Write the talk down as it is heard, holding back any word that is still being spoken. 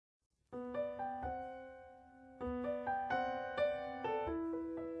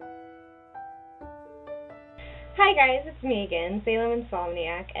Hi guys, it's me again, Salem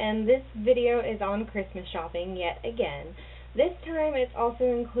Insomniac, and this video is on Christmas shopping yet again. This time it's also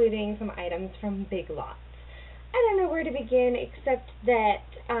including some items from Big Lots. I don't know where to begin except that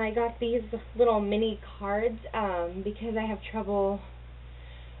I got these little mini cards because I have trouble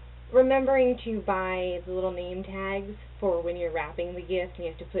remembering to buy the little name tags for when you're wrapping the gift and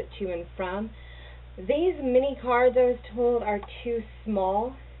you have to put to and from. These mini cards, I was told, are too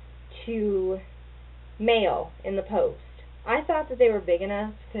small to mail in the post. I thought that they were big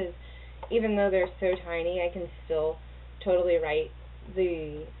enough because even though they're so tiny, I can still totally write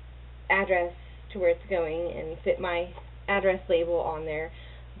the address to where it's going and fit my address label on there,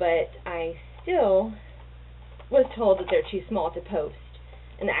 but I still was told that they're too small to post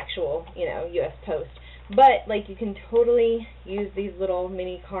an actual, U.S. post. But, you can totally use these little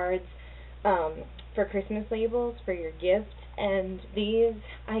mini cards for Christmas labels for your gift. And these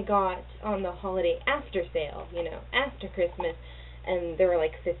I got on the holiday after sale, after Christmas, and they were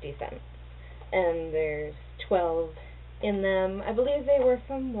like 50 cents. And there's 12 in them. I believe they were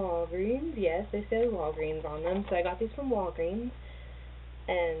from Walgreens. Yes, they said Walgreens on them, so I got these from Walgreens.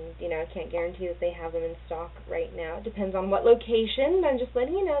 And, I can't guarantee that they have them in stock right now. It depends on what location, but I'm just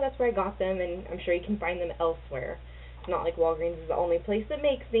letting you know that's where I got them, and I'm sure you can find them elsewhere. It's not like Walgreens is the only place that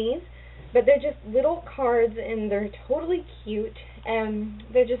makes these. But they're just little cards, and they're totally cute, and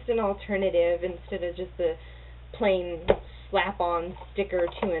they're just an alternative instead of just the plain slap-on sticker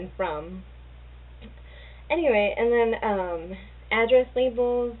to and from. Anyway, and then address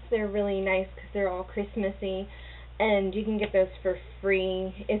labels, they're really nice because they're all Christmassy, and you can get those for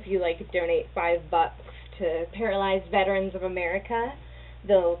free if you, donate $5 to Paralyzed Veterans of America.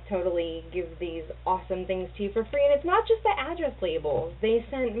 They'll totally give these awesome things to you for free, and it's not just the address labels. They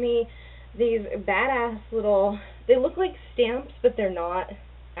sent me these badass little, they look like stamps, but they're not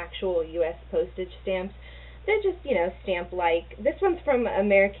actual U.S. postage stamps. They're just, stamp-like. This one's from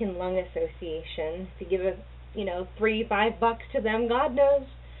American Lung Association. If you give $3-5 to them, God knows,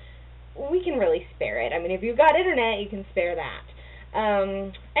 we can really spare it. I mean, if you've got internet, you can spare that.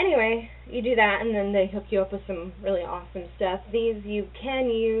 Anyway, you do that, and then they hook you up with some really awesome stuff. These you can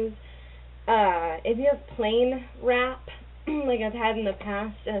use, if you have plain wrap, like I've had in the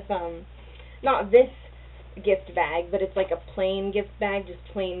past, as not this gift bag, but it's like a plain gift bag, just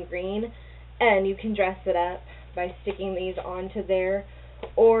plain green, and you can dress it up by sticking these onto there,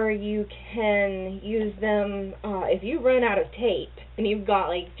 or you can use them if you run out of tape and you've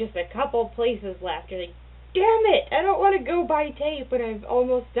got just a couple places left. You're like, damn it, I don't want to go buy tape, but I've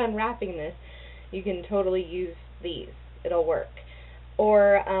almost done wrapping this. You can totally use these. It'll work.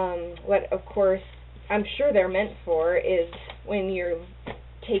 Or what, of course, I'm sure they're meant for is when you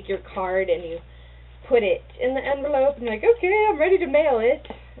take your card and you put it in the envelope and you're like, okay, I'm ready to mail it,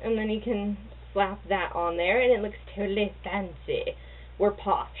 and then you can slap that on there and it looks totally fancy. We're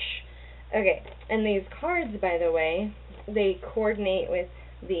posh. Okay, and these cards, by the way, they coordinate with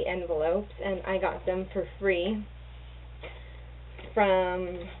the envelopes, and I got them for free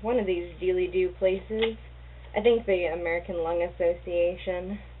from one of these dealy-do places. I think the American Lung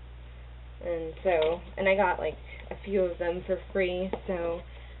Association. And I got a few of them for free, so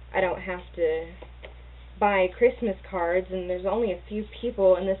I don't have to buy Christmas cards, and there's only a few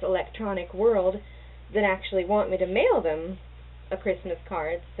people in this electronic world that actually want me to mail them a Christmas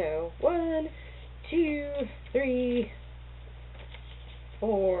card. So 1, 2, 3,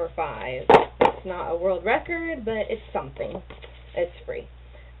 4, 5. It's not a world record, but it's something. It's free.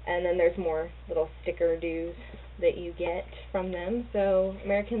 And then there's more little sticker dues that you get from them. So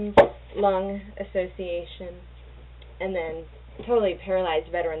American Lung Association, and then totally Paralyzed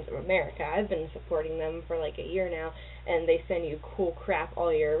Veterans of America. I've been supporting them for a year now, and they send you cool crap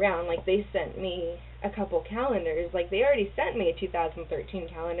all year round. They sent me a couple calendars. They already sent me a 2013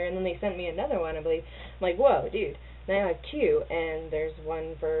 calendar, and then they sent me another one, I believe. I'm like, whoa, dude. Now I have two, and there's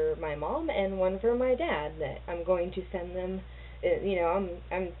one for my mom and one for my dad that I'm going to send them.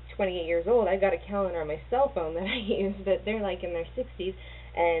 I'm 28 years old. I've got a calendar on my cell phone that I use, but they're in their 60s,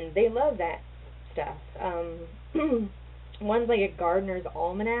 and they love that stuff. One's a Gardener's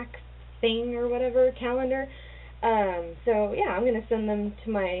Almanac thing or whatever, calendar. So, yeah, I'm going to send them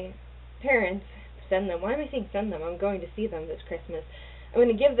to my parents. Send them. Why am I saying send them? I'm going to see them this Christmas. I'm going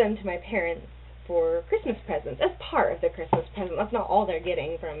to give them to my parents for Christmas presents, as part of the Christmas present. That's not all they're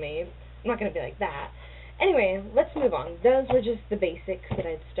getting from me. I'm not going to be like that. Anyway, let's move on. Those were just the basics that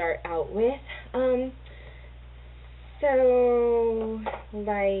I'd start out with. I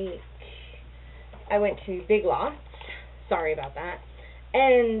went to Big Lots. Sorry about that.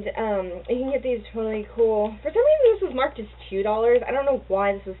 And you can get these totally cool. For some reason, this was marked as $2. I don't know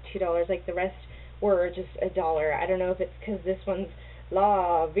why this was $2. The rest were just $1. I don't know if it's because this one's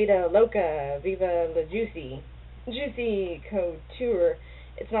La Vida Loca, Viva La Juicy Couture.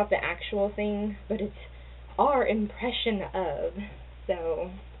 It's not the actual thing, but it's our impression of. So,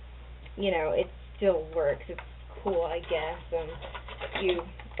 you know, it still works. It's cool, I guess. You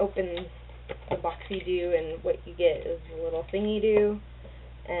open the boxy-doo, and what you get is a little thingy-doo,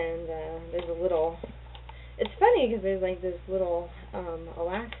 and there's a little, it's funny because there's like this little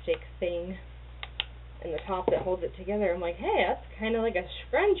elastic thing in the top that holds it together. I'm like, hey, that's kind of like a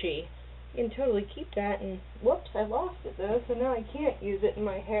scrunchie. You can totally keep that, and whoops, I lost it though, so now I can't use it in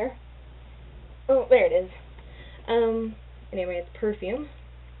my hair. Oh, there it is. Anyway, it's perfume.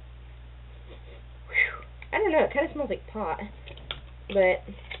 Whew. I don't know, it kind of smells like pot, but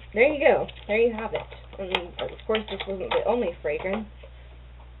there you go. There you have it. And of course, this wasn't the only fragrance.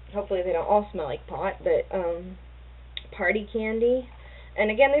 Hopefully they don't all smell like pot, but party candy.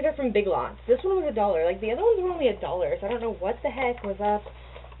 And again, these are from Big Lots. This one was $1. Like, the other ones were only $1, so I don't know what the heck was up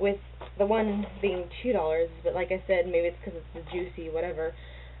with the one being $2, but like I said, maybe it's because it's the Juicy, whatever.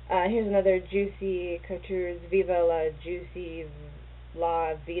 Here's another Juicy Couture's Viva La Juicy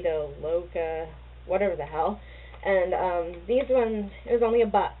La Vida Loca, whatever the hell. And these ones, it was only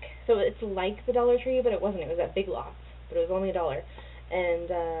 $1. So it's like the Dollar Tree, but it wasn't. It was at Big Lots, but it was only $1.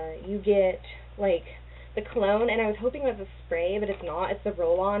 And you get, like, the cologne, and I was hoping it was a spray, but it's not. It's the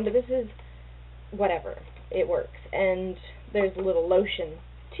roll-on, but this is whatever. It works. And there's a little lotion,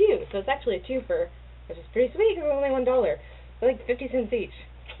 too. So it's actually a twofer, which is pretty sweet because it's only $1. They're like 50 cents each.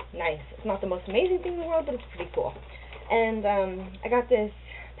 Nice. It's not the most amazing thing in the world, but it's pretty cool. And I got this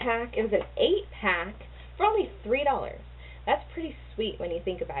pack. It was an 8-pack for only $3. That's pretty sweet when you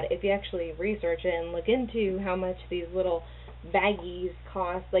think about it. If you actually research it and look into how much these little baggies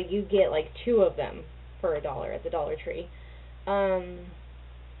cost, like, you get like 2 of them for $1 at the Dollar Tree. So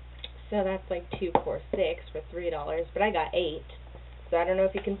that's like 2, 4, 6 for $3, but I got 8. So I don't know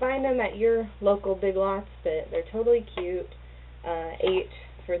if you can find them at your local Big Lots, but they're totally cute. 8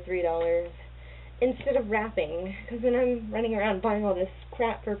 for $3 instead of wrapping, because then I'm running around buying all this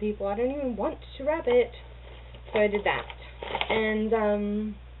crap for people. I don't even want to wrap it, so I did that.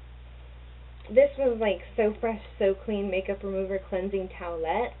 And this was like So Fresh, So Clean Makeup Remover Cleansing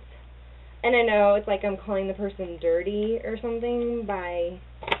Towelettes. And I know it's like I'm calling the person dirty or something by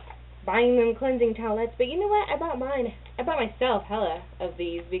buying them cleansing towelettes, but you know what? I bought myself hella of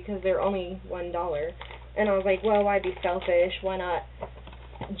these because they're only $1. And I was like, well, why be selfish? Why not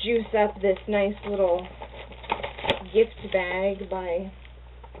juice up this nice little gift bag by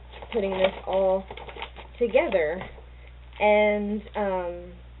putting this all together? And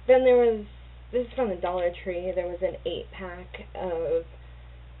then there was, this is from the Dollar Tree, there was an 8-pack of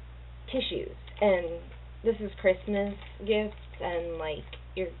tissues, and this is Christmas gifts, and like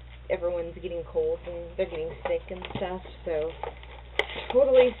everyone's getting cold and they're getting sick and stuff, so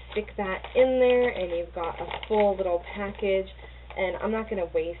totally stick that in there, and you've got a full little package. And I'm not going to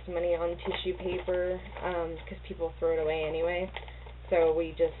waste money on tissue paper because people throw it away anyway, so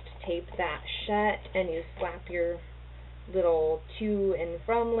we just tape that shut, and you slap your little to and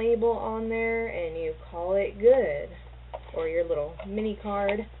from label on there, and you call it good, or your little mini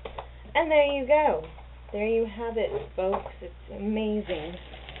card. And there you go. There you have it, folks. It's amazing.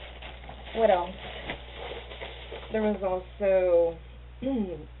 What else? There was also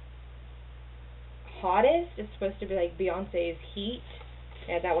Hottest. It's supposed to be like Beyonce's Heat.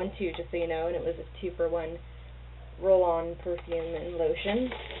 I had that one too, just so you know, and it was a 2-for-1 roll-on perfume and lotion.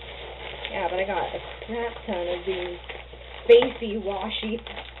 Yeah, but I got a crap ton of these spacey, washy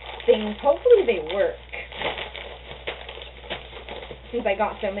things. Hopefully they work, since I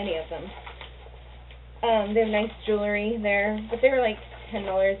got so many of them. They have nice jewelry there, but they were like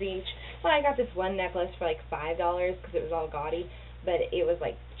 $10 each. Well, I got this one necklace for like $5 because it was all gaudy, but it was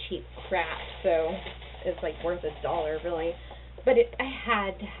like cheap crap, so it's like worth $1 really. But I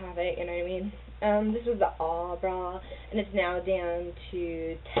had to have it, you know what I mean? This was the Awe bra, and it's now down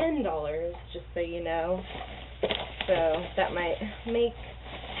to $10, just so you know. So that might make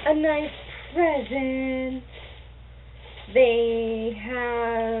a nice present. They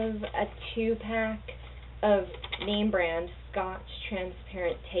have a 2-pack of name brand Scotch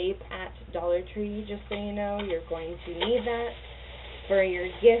transparent tape at Dollar Tree, just so you know. You're going to need that for your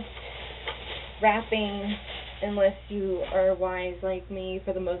gift wrapping, unless you are wise like me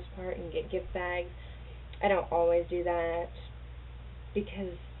for the most part and get gift bags. I don't always do that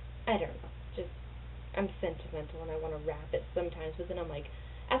because, I don't know, just I'm sentimental and I want to wrap it sometimes, but then I'm like,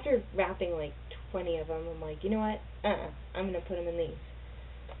 after wrapping like 20 of them, I'm like, you know what, I'm going to put them in these.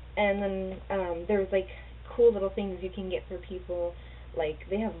 And then there's like cool little things you can get for people, like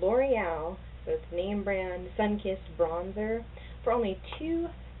they have L'Oreal So it's name brand Sunkissed Bronzer for only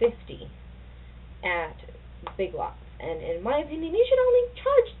 $2.50 at Big Lots. And in my opinion, you should only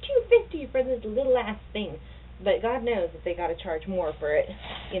charge $2.50 for this little ass thing. But God knows that they gotta charge more for it,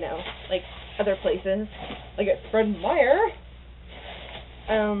 you know, like other places, like at Fred Meyer.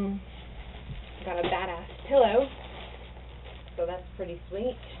 Got a badass pillow, so that's pretty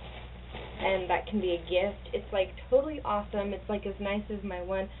sweet. And that can be a gift. It's like totally awesome. It's like as nice as my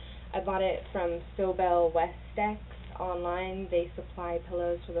one. I bought it from Sobel Westex online. They supply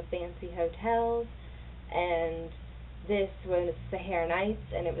pillows for the fancy hotels. And this was Sahara Nights,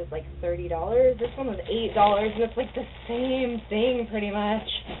 and it was like $30. This one was $8, and it's like the same thing pretty much.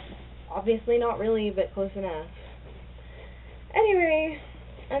 Obviously not really, but close enough. Anyway,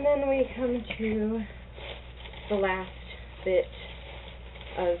 and then we come to the last bit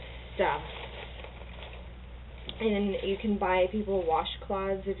of stuff. And you can buy people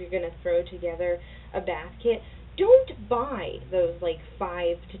washcloths if you're going to throw together a bath kit. Don't buy those like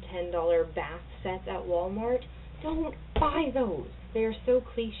 $5 to $10 bath sets at Walmart. Don't buy those. They're so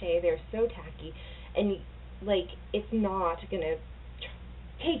cliche. They're so tacky. And like, it's not going to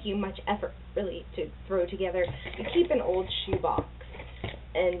take you much effort really to throw together. You keep an old shoebox,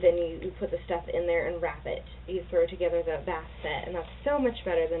 and then you put the stuff in there and wrap it. You throw together the bath set, and that's so much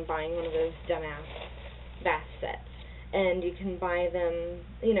better than buying one of those dumbass bath sets. And you can buy them,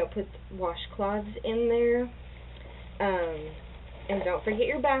 you know, put washcloths in there. And don't forget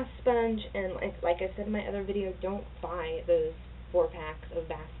your bath sponge. And like I said in my other video, don't buy those 4-packs of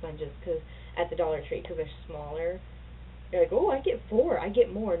bath sponges at the Dollar Tree, because they're smaller. You're like, oh, I get 4, I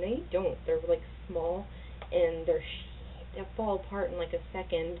get more. No, you don't. They're like small, and they'll fall apart in like a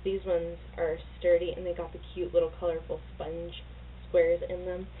second. These ones are sturdy, and they got the cute little colorful sponge squares in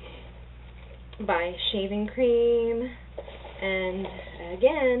them. Buy shaving cream, and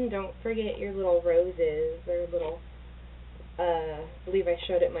again, don't forget your little roses. They're little, I believe I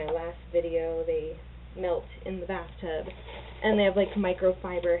showed it in my last video. They melt in the bathtub, and they have like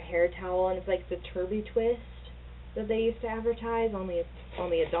microfiber hair towel, and it's like the Turby Twist that they used to advertise. Only it's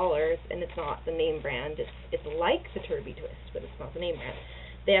only $1, and it's not the name brand. It's like the Turby Twist, but it's not the name brand.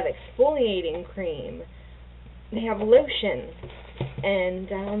 They have exfoliating cream. They have lotion,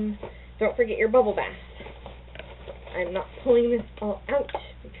 and don't forget your bubble bath. I'm not pulling this all out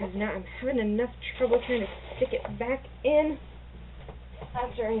because now I'm having enough trouble trying to stick it back in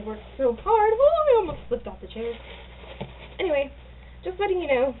after I worked so hard. Oh, I almost flipped off the chair. Anyway, just letting you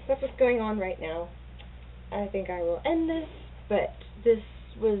know that's what's going on right now. I think I will end this, but this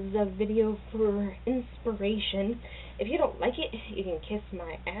was a video for inspiration. If you don't like it, you can kiss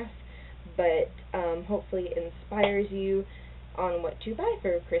my ass, but hopefully it inspires you on what to buy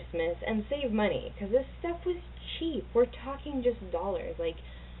for Christmas and save money, because this stuff was cheap. We're talking just dollars. Like,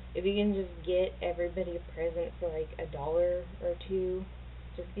 if you can just get everybody a present for like $1 or $2,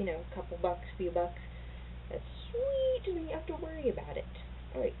 just, you know, a couple bucks, few bucks, that's sweet, and you don't have to worry about it.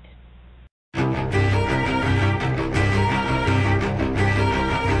 Alright.